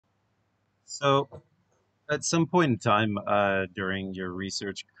So, at some point in time during your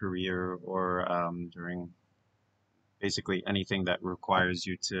research career or during basically anything that requires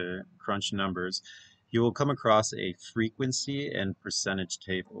you to crunch numbers, you will come across a frequency and percentage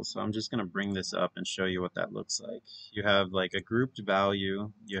table. So I'm just going to bring this up and show you what that looks like. You have like a grouped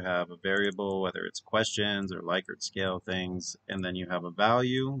value, you have a variable, whether it's questions or Likert scale things, and then you have a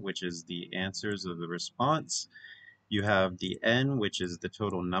value, which is the answers of the response. You have the n, which is the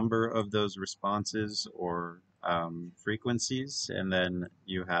total number of those responses or frequencies, and then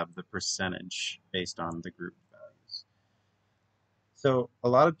you have the percentage based on the group values. So a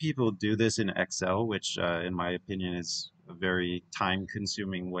lot of people do this in Excel, which in my opinion is a very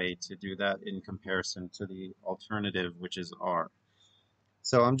time-consuming way to do that in comparison to the alternative, which is R.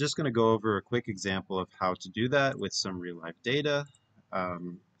 So I'm just going to go over a quick example of how to do that with some real-life data.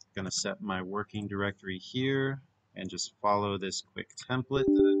 Going to set my working directory here and just follow this quick template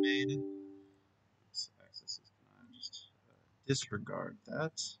that I made. This access is going to just disregard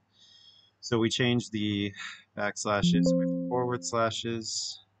that. So we change the backslashes with forward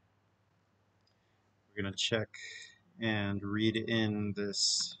slashes. We're going to check and read in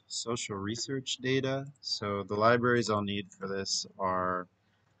this social research data. So the libraries I'll need for this are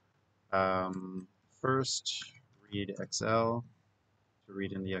first, read Excel to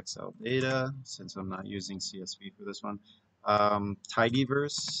read in the Excel data, since I'm not using CSV for this one.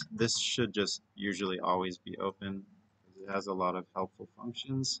 Tidyverse, this should just usually always be open because it has a lot of helpful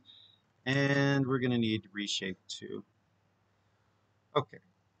functions. And we're going to need reshape too. Okay.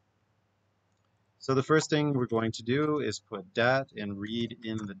 So the first thing we're going to do is put dat and read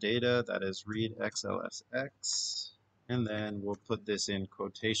in the data, that is read XLSX, and then we'll put this in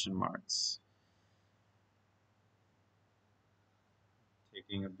quotation marks.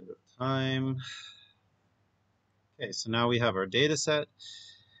 Taking a bit of time. Okay, so now we have our data set,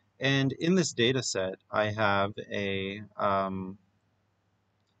 and in this data set I have a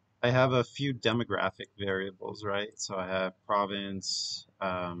few demographic variables, right? So I have province,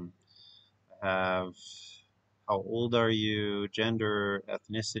 I have how old are you, gender,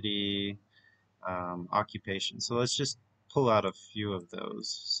 ethnicity, occupation. So let's just pull out a few of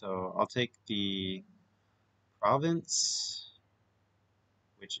those. So I'll take the province,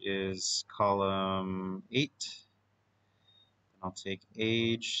 which is column 8. I'll take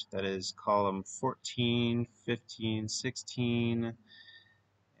age, that is column 14, 15, 16,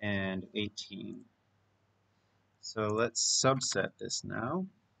 and 18. So let's subset this now.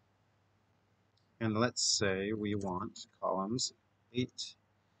 And let's say we want columns 8,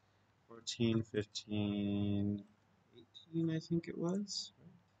 14, 15, 18, I think it was.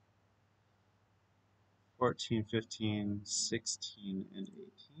 14, 15, 16, and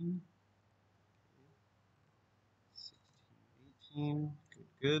 18. 16, 18,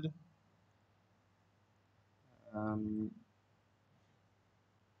 good, good. I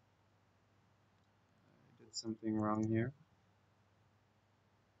did something wrong here.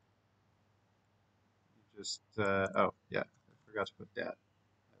 Just, oh, yeah, I forgot to put dat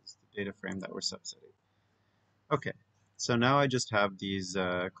as the data frame that we're subsetting. Okay, so now I just have these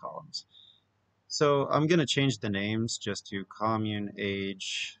columns. So I'm going to change the names just to commune,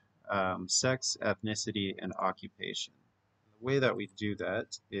 age, sex, ethnicity, and occupation. The way that we do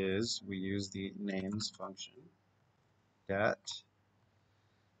that is we use the names function, dat,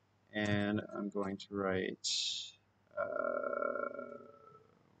 and I'm going to write,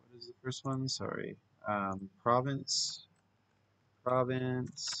 what is the first one? Sorry, province,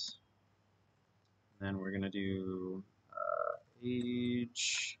 province, and then we're going to do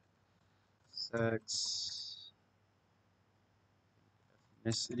age, sex,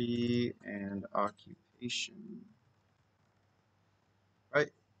 ethnicity, and occupation.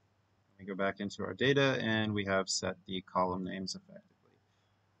 Right, we go back into our data and we have set the column names effectively.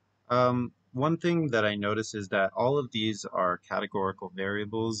 One thing that I notice is that all of these are categorical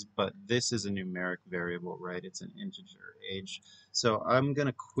variables, but this is a numeric variable, right? It's an integer age. So I'm going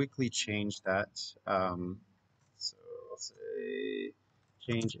to quickly change that. So I'll say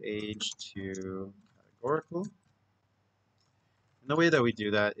change age to categorical. And the way that we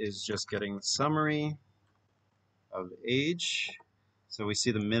do that is just getting the summary of age. So we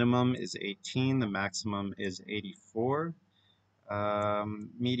see the minimum is 18, the maximum is 84.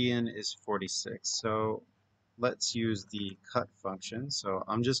 Median is 46. So let's use the cut function. So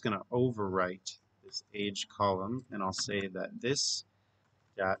I'm just going to overwrite this age column, and I'll say that this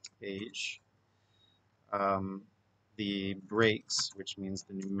dot age, the breaks, which means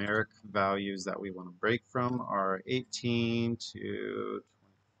the numeric values that we want to break from, are 18 to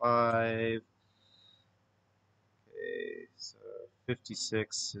 25. Okay, so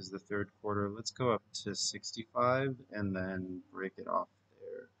 56 is the third quarter. Let's go up to 65 and then break it off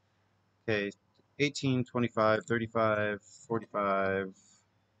there. Okay, 18, 25, 35, 45,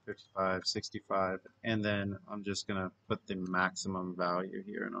 55, 65, and then I'm just going to put the maximum value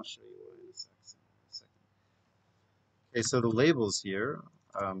here, and I'll show you why in a second. Okay, so the labels here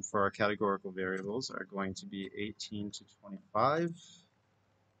for our categorical variables are going to be 18 to 25,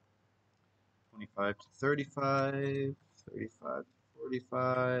 25 to 35, 35 to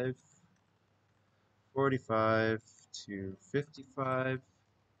 45, 45 to 55,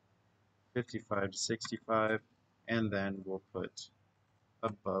 55 to 65, and then we'll put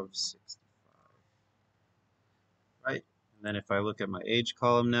above 65, right? And then if I look at my age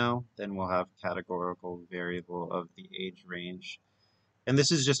column now, then we'll have categorical variable of the age range. And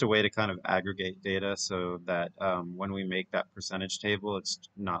this is just a way to kind of aggregate data so that when we make that percentage table, it's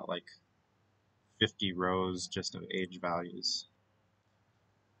not like 50 rows just of age values.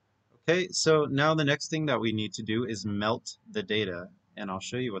 Okay, so now the next thing that we need to do is melt the data, and I'll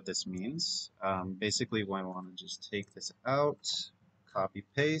show you what this means. Basically, we want to just take this out, copy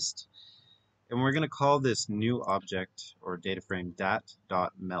paste, and we're going to call this new object or data frame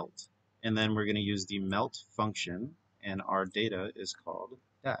dat.melt. And then we're going to use the melt function, and our data is called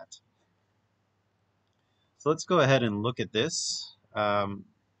dat. So let's go ahead and look at this. I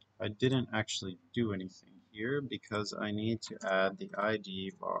didn't actually do anything here because I need to add the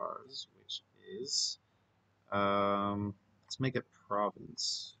ID bars, which is, let's make it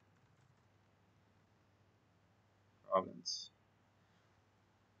province. Province.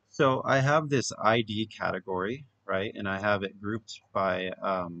 So I have this ID category, right? And I have it grouped by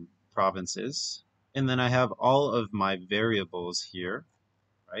provinces. And then I have all of my variables here,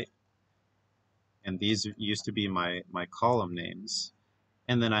 right? And these used to be my column names.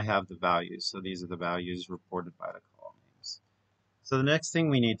 And then I have the values. So these are the values reported by the column names. So the next thing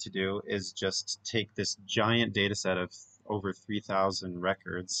we need to do is just take this giant data set of over 3,000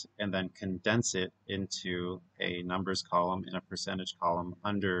 records and then condense it into a numbers column and a percentage column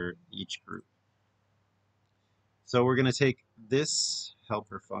under each group. So we're going to take this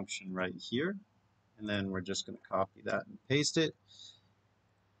helper function right here, and then we're just going to copy that and paste it.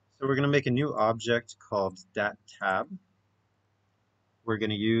 So we're going to make a new object called dat_tab. We're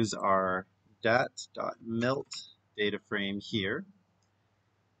going to use our dat.melt data frame here.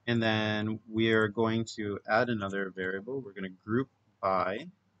 And then we are going to add another variable. We're going to group by,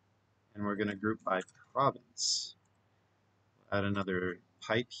 and we're going to group by province. Add another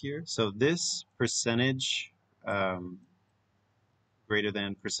pipe here. So this percentage greater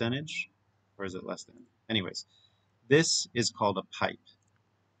than percentage, or is it less than? Anyways, this is called a pipe.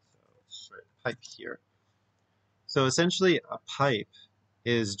 So let's write pipe here. So essentially a pipe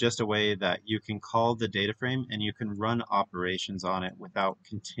is just a way that you can call the data frame and you can run operations on it without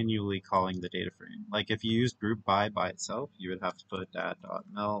continually calling the data frame. Like if you used group by itself, you would have to put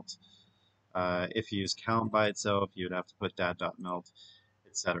dat.melt. If you use count by itself, you would have to put dat.melt,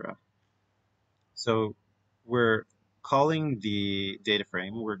 etc. So we're calling the data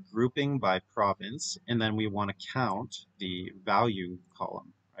frame, we're grouping by province, and then we want to count the value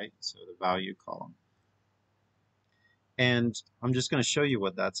column, right? So the value column. And I'm just going to show you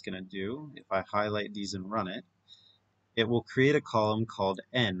what that's going to do. If I highlight these and run it, it will create a column called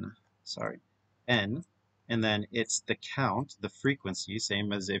N, and then it's the count, the frequency,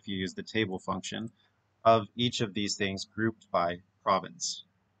 same as if you use the table function, of each of these things grouped by province,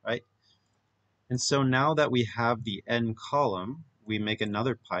 right? And so now that we have the N column, we make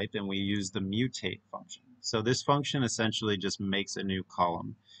another pipe and we use the mutate function. So this function essentially just makes a new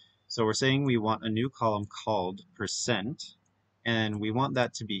column. So we're saying we want a new column called percent, and we want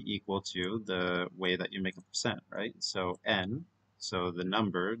that to be equal to the way that you make a percent, right? So n, so the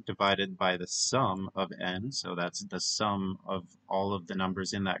number divided by the sum of n, so that's the sum of all of the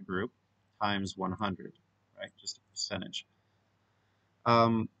numbers in that group, times 100, right? Just a percentage.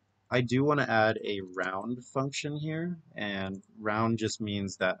 I do want to add a round function here, and round just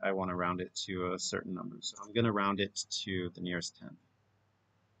means that I want to round it to a certain number. So I'm going to round it to the nearest 10.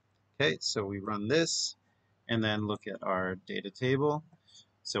 Okay, so we run this and then look at our data table.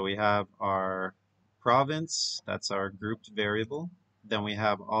 So we have our province, that's our grouped variable. Then we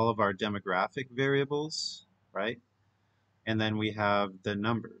have all of our demographic variables, right? And then we have the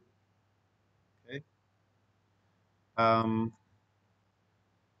number. Okay.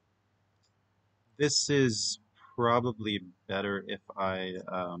 This is probably better if I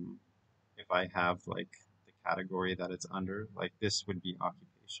have like the category that it's under. Like this would be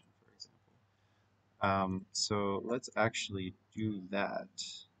occupation, for example. So let's actually do that.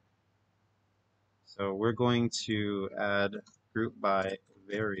 So we're going to add group by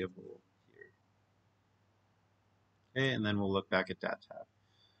variable here. Okay, and then we'll look back at that tab.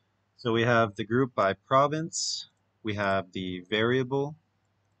 So we have the group by province, we have the variable,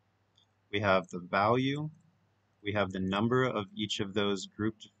 we have the value, we have the number of each of those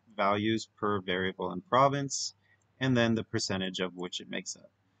grouped values per variable and province, and then the percentage of which it makes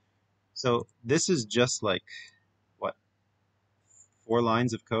up. So this is just like, what, 4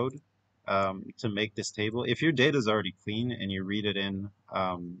 lines of code to make this table. If your data is already clean and you read it in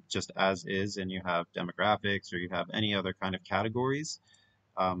just as is, and you have demographics or you have any other kind of categories,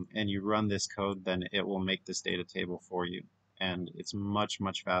 and you run this code, then it will make this data table for you. And it's much,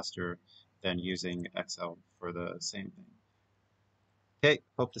 much faster than using Excel for the same thing. Okay,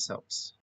 hope this helps.